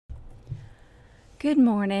Good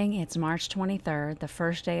morning. It's March 23rd, the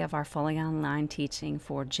first day of our fully online teaching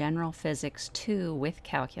for General Physics 2 with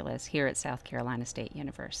Calculus here at South Carolina State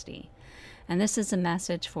University. And this is a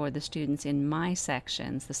message for the students in my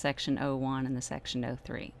sections, the Section 01 and the Section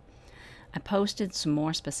 03. I posted some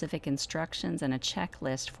more specific instructions and a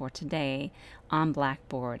checklist for today on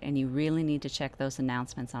Blackboard, and you really need to check those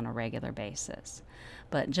announcements on a regular basis.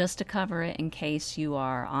 But just to cover it in case you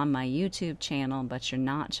are on my YouTube channel but you're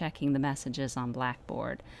not checking the messages on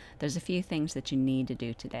Blackboard, there's a few things that you need to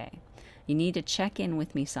do today. You need to check in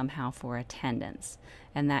with me somehow for attendance,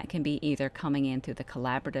 and that can be either coming in through the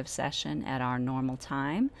collaborative session at our normal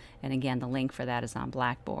time, and again the link for that is on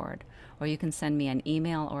Blackboard, or you can send me an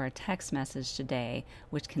email or a text message today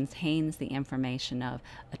which contains the information of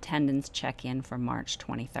attendance check-in for March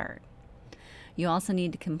 23rd. You also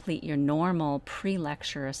need to complete your normal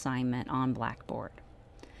pre-lecture assignment on Blackboard.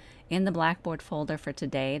 In the Blackboard folder for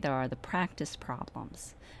today, there are the practice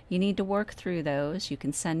problems. You need to work through those. You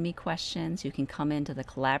can send me questions. You can come into the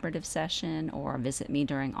collaborative session or visit me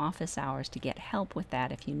during office hours to get help with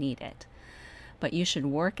that if you need it. But you should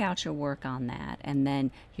work out your work on that, and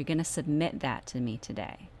then you're going to submit that to me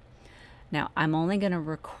today. Now, I'm only going to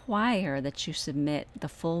require that you submit the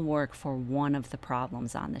full work for one of the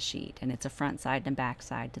problems on the sheet, and it's a front side and back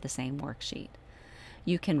side to the same worksheet.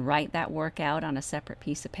 You can write that work out on a separate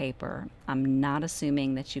piece of paper. I'm not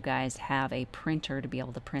assuming that you guys have a printer to be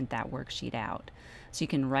able to print that worksheet out. So you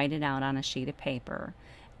can write it out on a sheet of paper,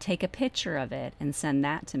 take a picture of it, and send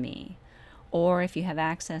that to me. Or if you have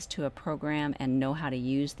access to a program and know how to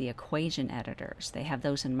use the equation editors, they have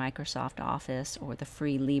those in Microsoft Office or the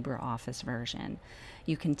free LibreOffice version,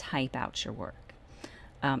 you can type out your work.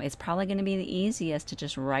 It's probably going to be the easiest to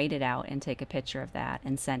just write it out and take a picture of that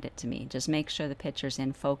and send it to me. Just make sure the picture's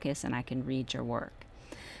in focus and I can read your work.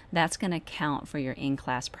 That's going to count for your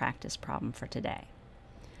in-class practice problem for today.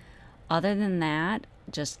 Other than that,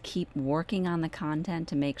 just keep working on the content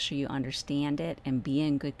to make sure you understand it and be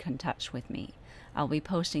in good touch with me. I'll be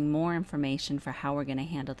posting more information for how we're going to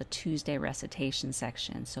handle the Tuesday recitation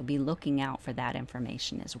section, so be looking out for that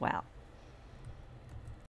information as well.